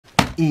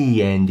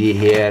E.N.D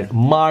here,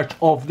 March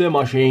of the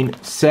Machine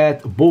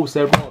set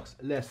booster box.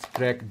 Let's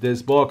crack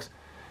this box,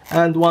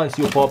 and once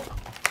you pop,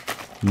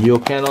 you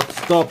cannot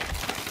stop.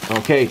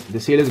 Okay, the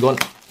seal is gone.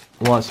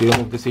 Once you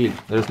remove the seal,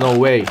 there's no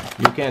way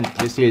you can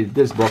reseal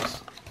this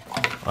box.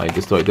 I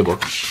destroyed the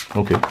box.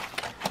 Okay,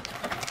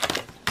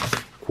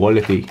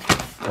 quality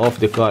of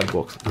the card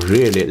box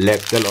really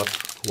lacked a lot.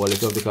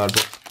 Quality of the card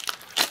box.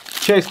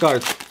 Chase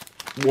cards,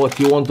 what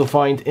you want to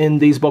find in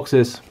these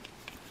boxes.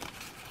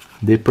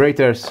 The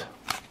Praetors,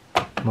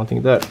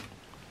 nothing there.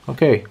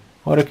 Okay,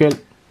 Oracle,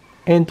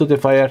 Into the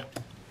Fire,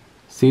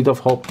 Seed of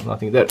Hope,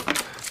 nothing there.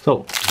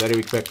 So, very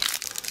weak pack.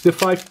 The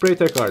 5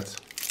 Praetor cards,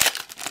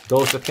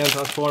 those that can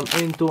transform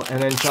into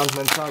an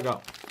enchantment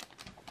saga.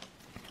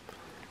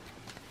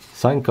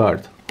 Sign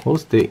card,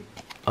 who's the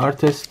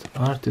artist?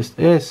 Artist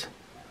is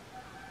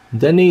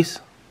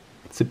Denise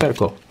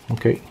Ciperco.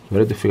 Okay,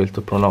 very difficult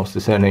to pronounce the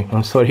surname,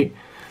 I'm sorry.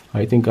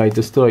 I think I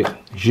destroyed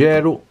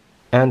Jeru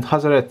and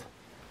Hazaret.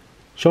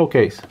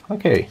 Showcase,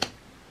 okay.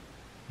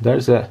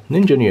 There's a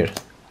Ninjaneer,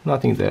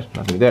 nothing there,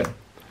 nothing there.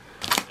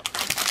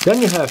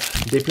 Then you have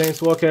the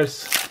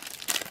Planeswalkers,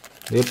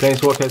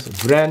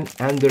 Vren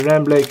and the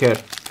Ramblaker.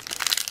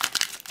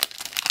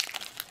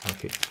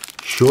 Okay,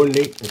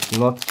 surely it's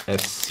not a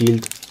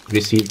sealed,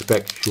 resealed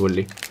pack,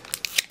 surely.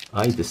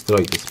 I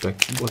destroyed this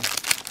pack. What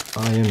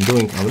I am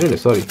doing, I'm really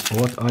sorry,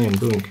 what I am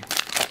doing.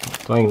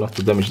 I'm trying not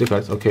to damage the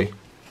cards, okay.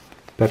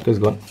 Pack is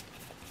gone.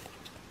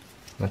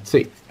 Let's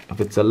see if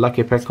it's a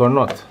lucky pack or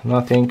not.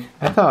 Nothing.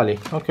 Atali.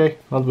 Okay,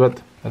 not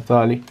bad.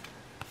 Atali.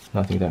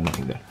 Nothing there,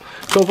 nothing there.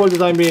 So for the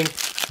time being,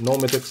 no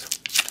mythics.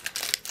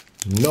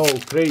 No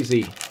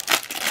crazy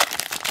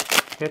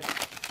hit.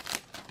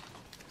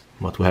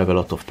 But we have a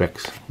lot of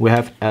packs. We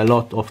have a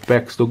lot of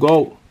packs to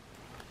go.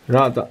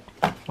 Rada.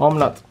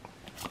 Omnat.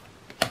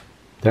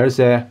 There's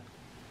a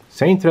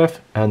Saint Ref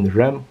and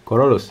Rem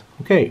Corolus.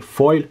 Okay,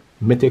 foil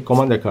mythic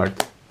commander card.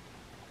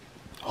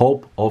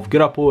 Hope of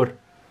Grapur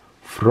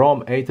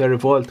from Aether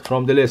Revolt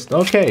from the list.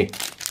 Okay.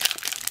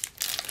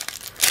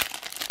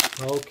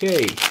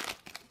 Okay.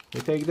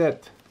 We take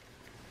that.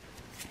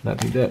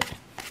 Nothing there.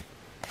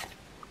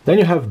 Then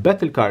you have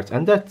battle cards,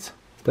 and that's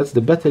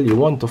the battle you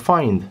want to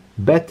find.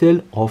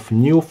 Battle of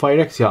New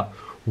Phyrexia.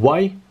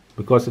 Why?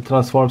 Because it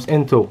transforms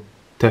into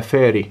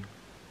Teferi,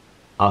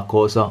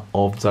 Akosa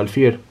of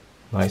Zalfir.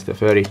 Nice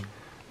Teferi.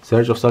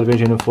 Surge of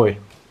Salvation in foil.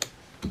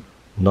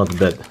 Not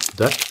bad.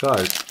 That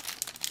card.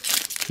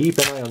 Keep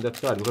an eye on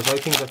that card, because I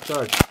think that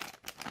card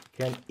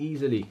can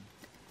easily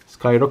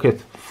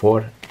skyrocket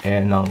for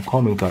an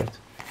uncommon card.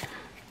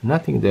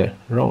 Nothing there.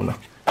 Rona.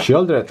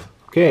 Sheoldred.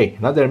 Okay,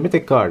 another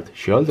mythic card.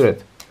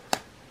 Sheoldred.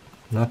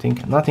 Nothing,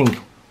 nothing.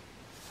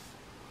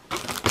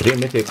 3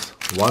 mythics,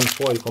 1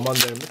 foil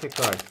commander mythic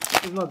card.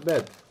 Which is not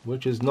bad.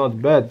 Which is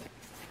not bad.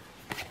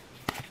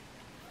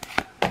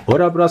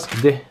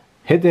 Orabrask the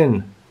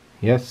Hidden.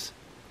 Yes,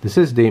 this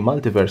is the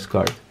multiverse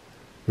card.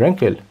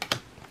 Rankle.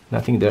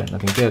 Nothing there,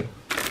 nothing there.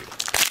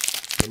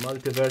 The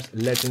Multiverse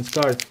Legends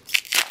card.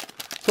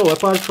 So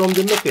apart from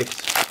the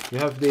mythics, you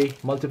have the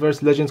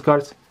Multiverse Legends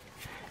cards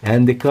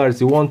and the cards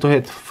you want to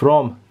hit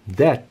from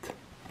that,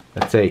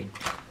 let's say,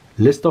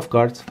 list of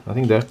cards.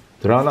 Nothing there.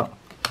 Drana,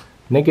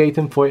 Negate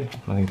and foil.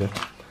 Nothing there.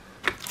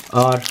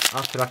 Are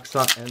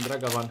Atraxa and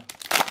Ragavan.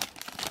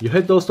 You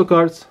hit those 2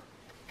 cards,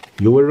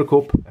 you will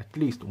recoup at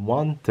least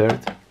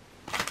 1/3.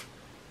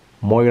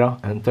 Moira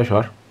and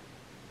Tashar.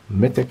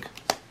 Mythic.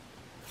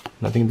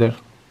 Nothing there.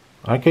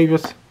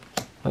 Arcavius.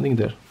 Nothing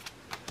there.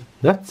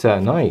 That's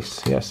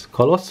nice. Yes.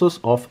 Colossus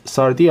of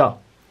Sardia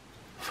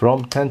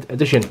from 10th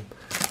edition.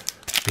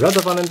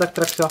 Radavan and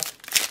Atraxa.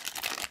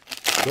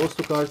 Those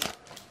 2 cards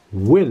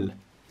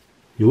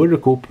you will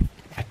recoup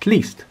at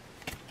least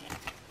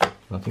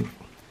nothing.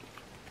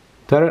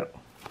 Terror.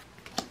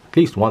 At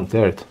least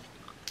 1/3.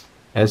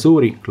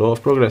 Azuri, Claw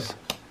of Progress.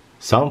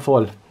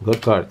 Sunfall,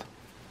 good card.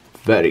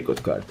 Very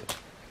good card.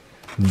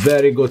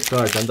 Very good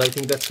card, and I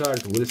think that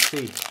card will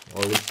see,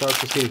 or will start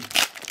to see,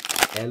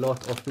 a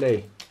lot of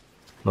play.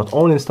 Not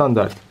only in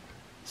standard.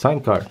 Sign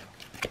card.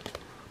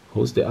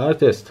 Who's the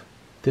artist?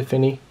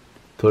 Tiffany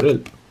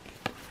Toril.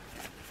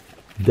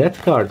 That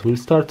card will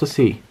start to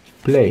see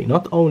play,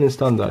 not only in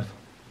standard,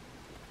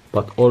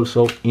 but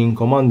also in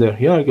commander.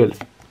 Yargel.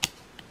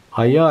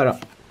 Ayara.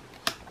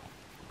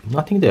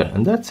 Nothing there,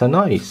 and that's a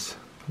nice.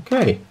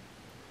 Okay.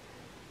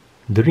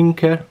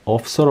 Drinker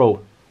of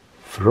Sorrow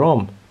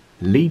from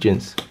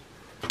Legions.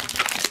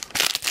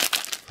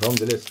 From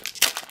the list.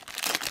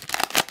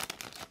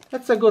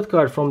 That's a good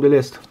card from the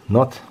list.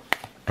 Not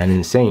an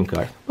insane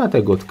card, but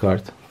a good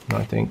card.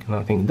 Nothing,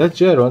 nothing. That's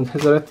Jero and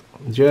Hazaret.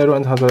 Jero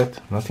and Hazaret.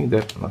 Nothing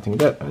there, nothing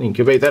there. An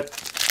incubator.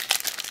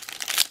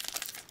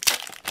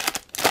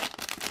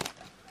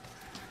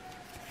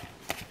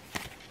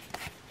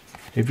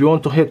 If you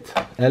want to hit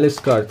a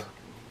list card,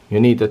 you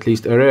need at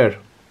least a rare.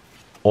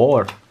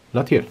 Or,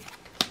 not here.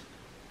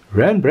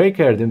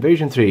 Renbreaker, the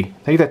invasion tree.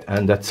 Take that,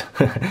 and that's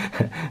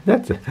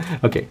that's it.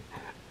 Okay.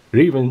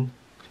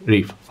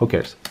 Reef, who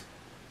cares?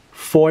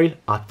 Foil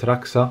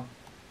Atraxa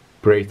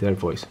Praetor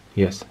Voice.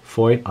 Yes,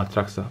 foil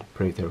Atraxa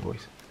Praetor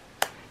Voice.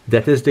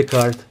 That is the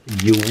card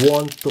you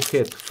want to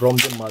hit from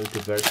the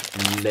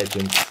Multiverse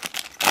Legends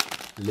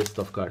list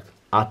of cards.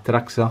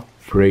 Atraxa,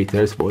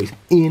 Praetor's Voice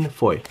in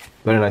foil.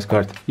 Very nice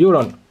card.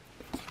 Euron,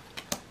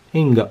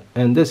 Inga,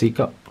 and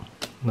Desika.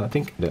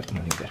 Nothing there,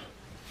 nothing there.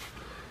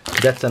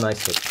 That's a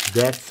nice hit.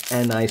 That's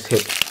a nice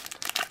hit.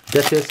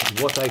 That is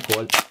what I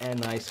call a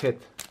nice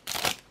hit.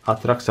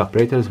 Atraxa,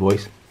 Praetor's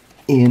Voice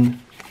in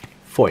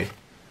foil.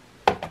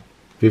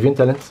 Vivian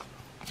Talents.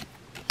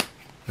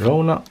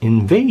 Rona,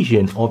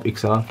 Invasion of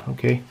Ixalan.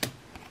 Okay.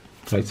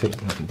 Right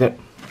side, nothing there.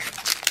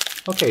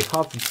 Okay,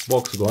 half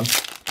box gone.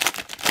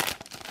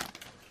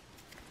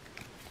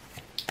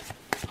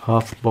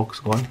 Half box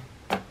gone.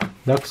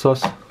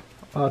 Daxos,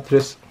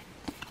 Atris.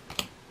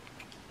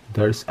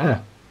 There's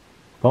a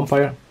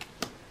Vampire.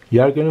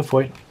 Yargel in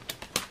foil.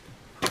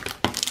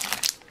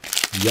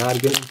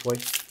 Yargel in foil.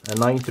 A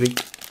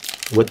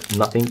 9-3 with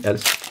nothing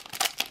else.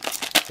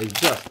 It's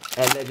just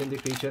a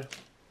legendary creature.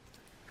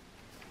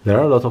 There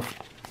are a lot of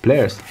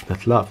players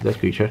that love that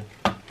creature.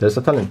 There's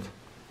a talent.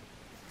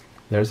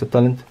 There's a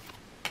talent.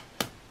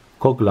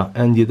 Kogla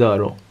and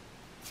Yidaro.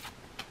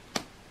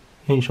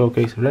 In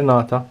showcase,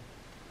 Renata,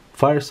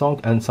 Fire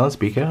Song and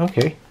Sunspeaker.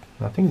 Okay,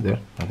 nothing there,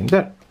 nothing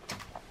there.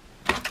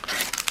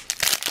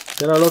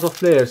 There are a lot of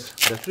players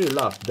that really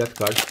love that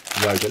card,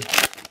 Yargel.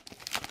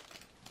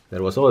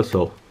 There was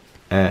also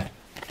a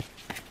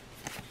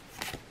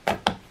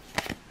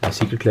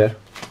Secret Lair,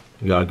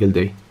 Yargel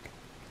Day,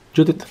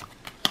 Judith.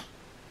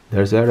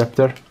 There's a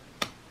Raptor.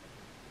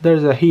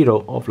 There's a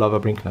Hero of Lava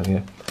Brink. Nothing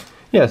there.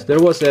 Yes, there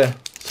was a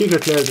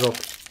Secret Lair drop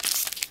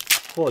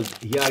called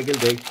Yargel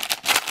Day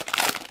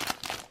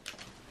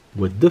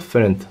with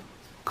different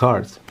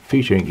cards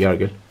featuring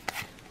Yargel.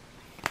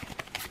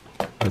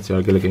 That's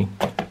Yargel again.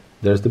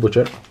 There's the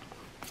Butcher.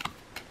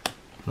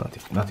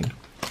 Nothing, nothing.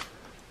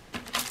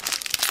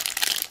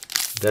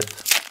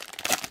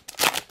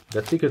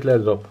 That Secret Lair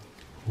drop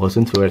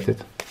wasn't worth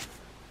it,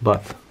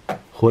 but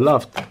who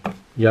loved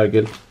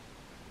Yargel,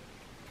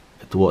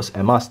 it was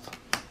a must.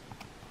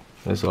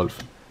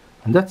 Resolve.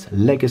 And that's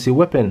Legacy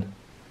Weapon.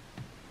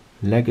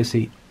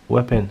 Legacy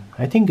Weapon.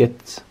 I think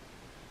it's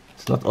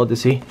not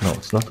Odyssey. No,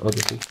 it's not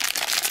Odyssey.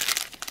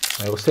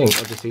 I was saying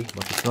Odyssey,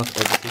 but it's not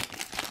Odyssey.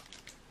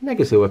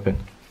 Legacy Weapon.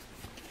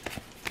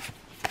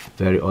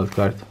 Very old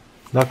card.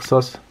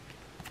 Daxos.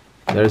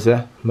 There's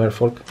a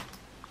Merfolk.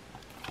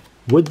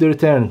 With the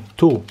return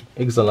to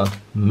Ixalan,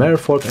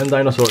 Merfolk and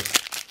Dinosaurs.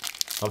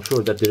 I'm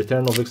sure that the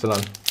return of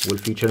Ixalan will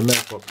feature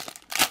Merfolks,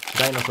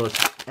 Dinosaurs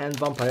and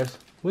Vampires.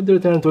 With the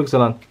return to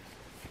Ixalan,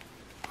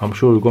 I'm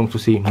sure we're going to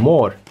see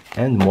more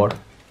and more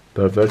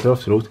Perverter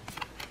of Truth,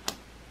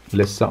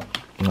 Lissa,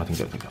 nothing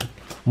there.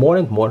 More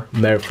and more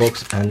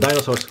Merfolks and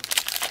Dinosaurs.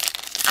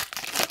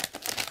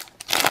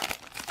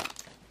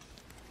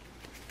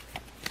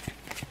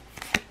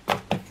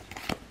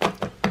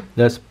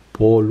 There's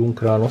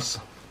Polunkranos.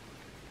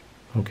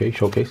 Okay,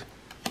 showcase.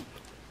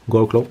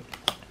 Gorklow.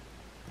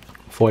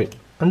 Foil.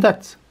 And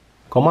that's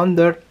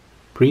Commander,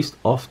 Priest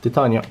of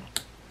Titania.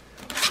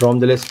 From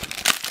the list.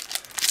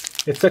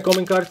 It's a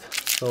common card,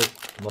 so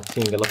not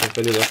seeing a lot of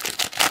value there.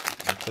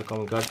 It's a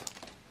common card,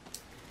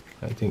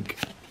 I think.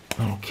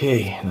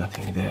 Okay,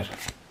 nothing there.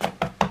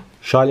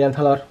 Shalian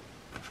Halar.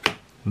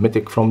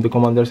 Mythic from the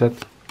Commander set.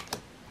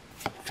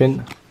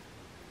 Finn.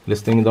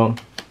 Listing down.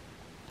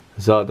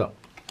 Zada.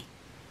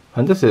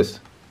 And this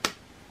is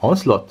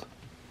Onslaught.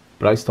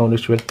 Brightstone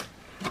Ritual.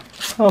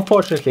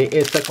 Unfortunately,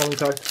 it's a common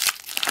card.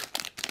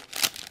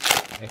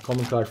 A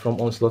common card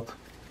from Onslaught.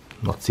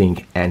 Not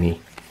seeing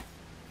any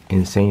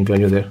insane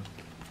value there.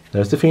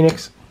 There's the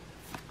Phoenix.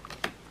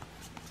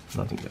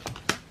 Nothing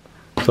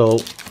there. So,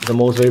 the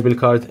most valuable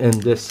card in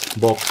this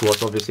box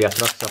was obviously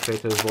Atraxa,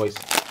 Praetor's Voice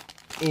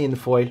in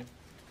foil.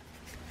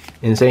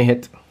 Insane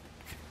hit.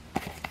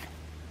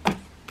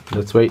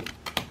 Let's wait.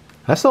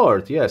 A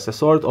sword, yes, a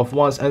sword of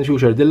once and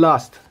future. The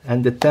last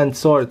and the 10th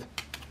sword.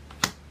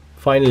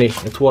 Finally,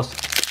 it was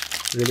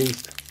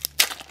released.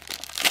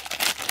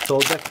 So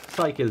that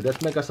cycle,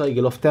 that mega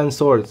cycle of 10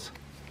 swords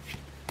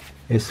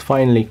is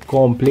finally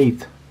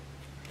complete.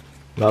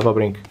 Lava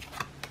Brink.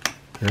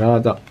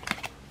 Rada.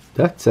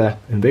 That's a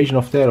Invasion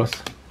of Teros.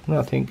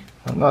 Nothing,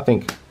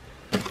 nothing.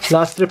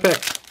 Last 3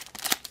 packs.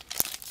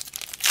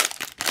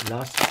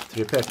 Last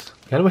 3 packs.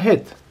 Can we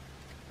hit?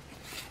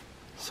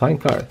 Sign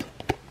card.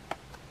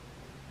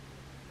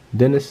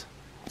 Dennis.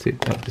 See,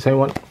 the same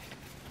one.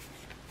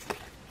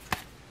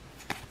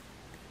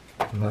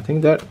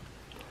 Nothing there.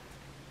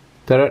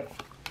 Terror.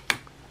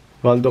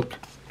 Valdok.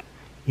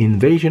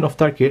 Invasion of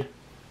Tarkir.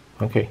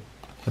 Okay,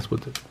 let's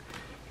put it.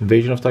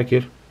 Invasion of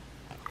Tarkir.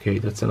 Okay,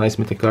 that's a nice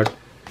mythic card.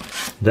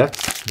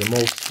 That's the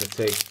most, let's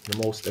say, the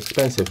most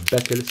expensive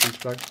battle siege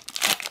card.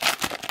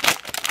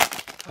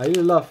 I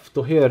really love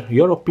to hear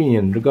your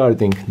opinion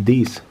regarding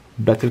these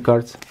battle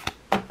cards.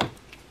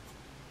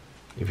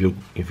 If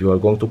you are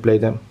going to play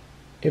them,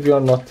 if you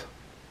are not,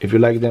 if you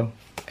like them,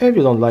 if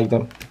you don't like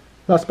them.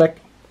 Last pack.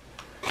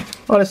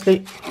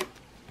 Honestly,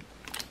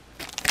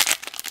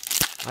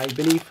 I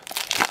believe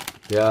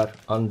they are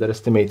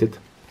underestimated.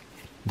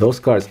 Those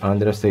cards are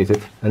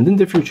understated, and in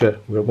the future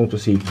we're going to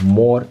see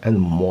more and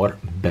more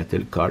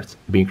battle cards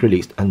being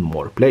released and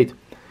more played.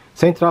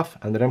 Saint Raf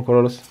and Rem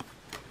Koolhaas,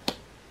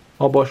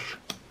 Obosh,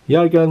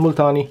 Yargel and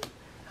Multani,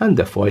 and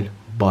the foil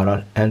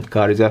Baral and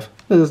Karizev.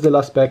 This is the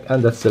last pack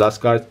and that's the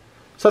last card.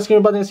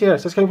 Subscribe button is here.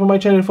 Subscribe for my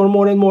channel for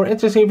more and more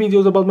interesting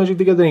videos about Magic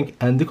the Gathering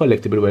and the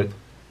collectible world.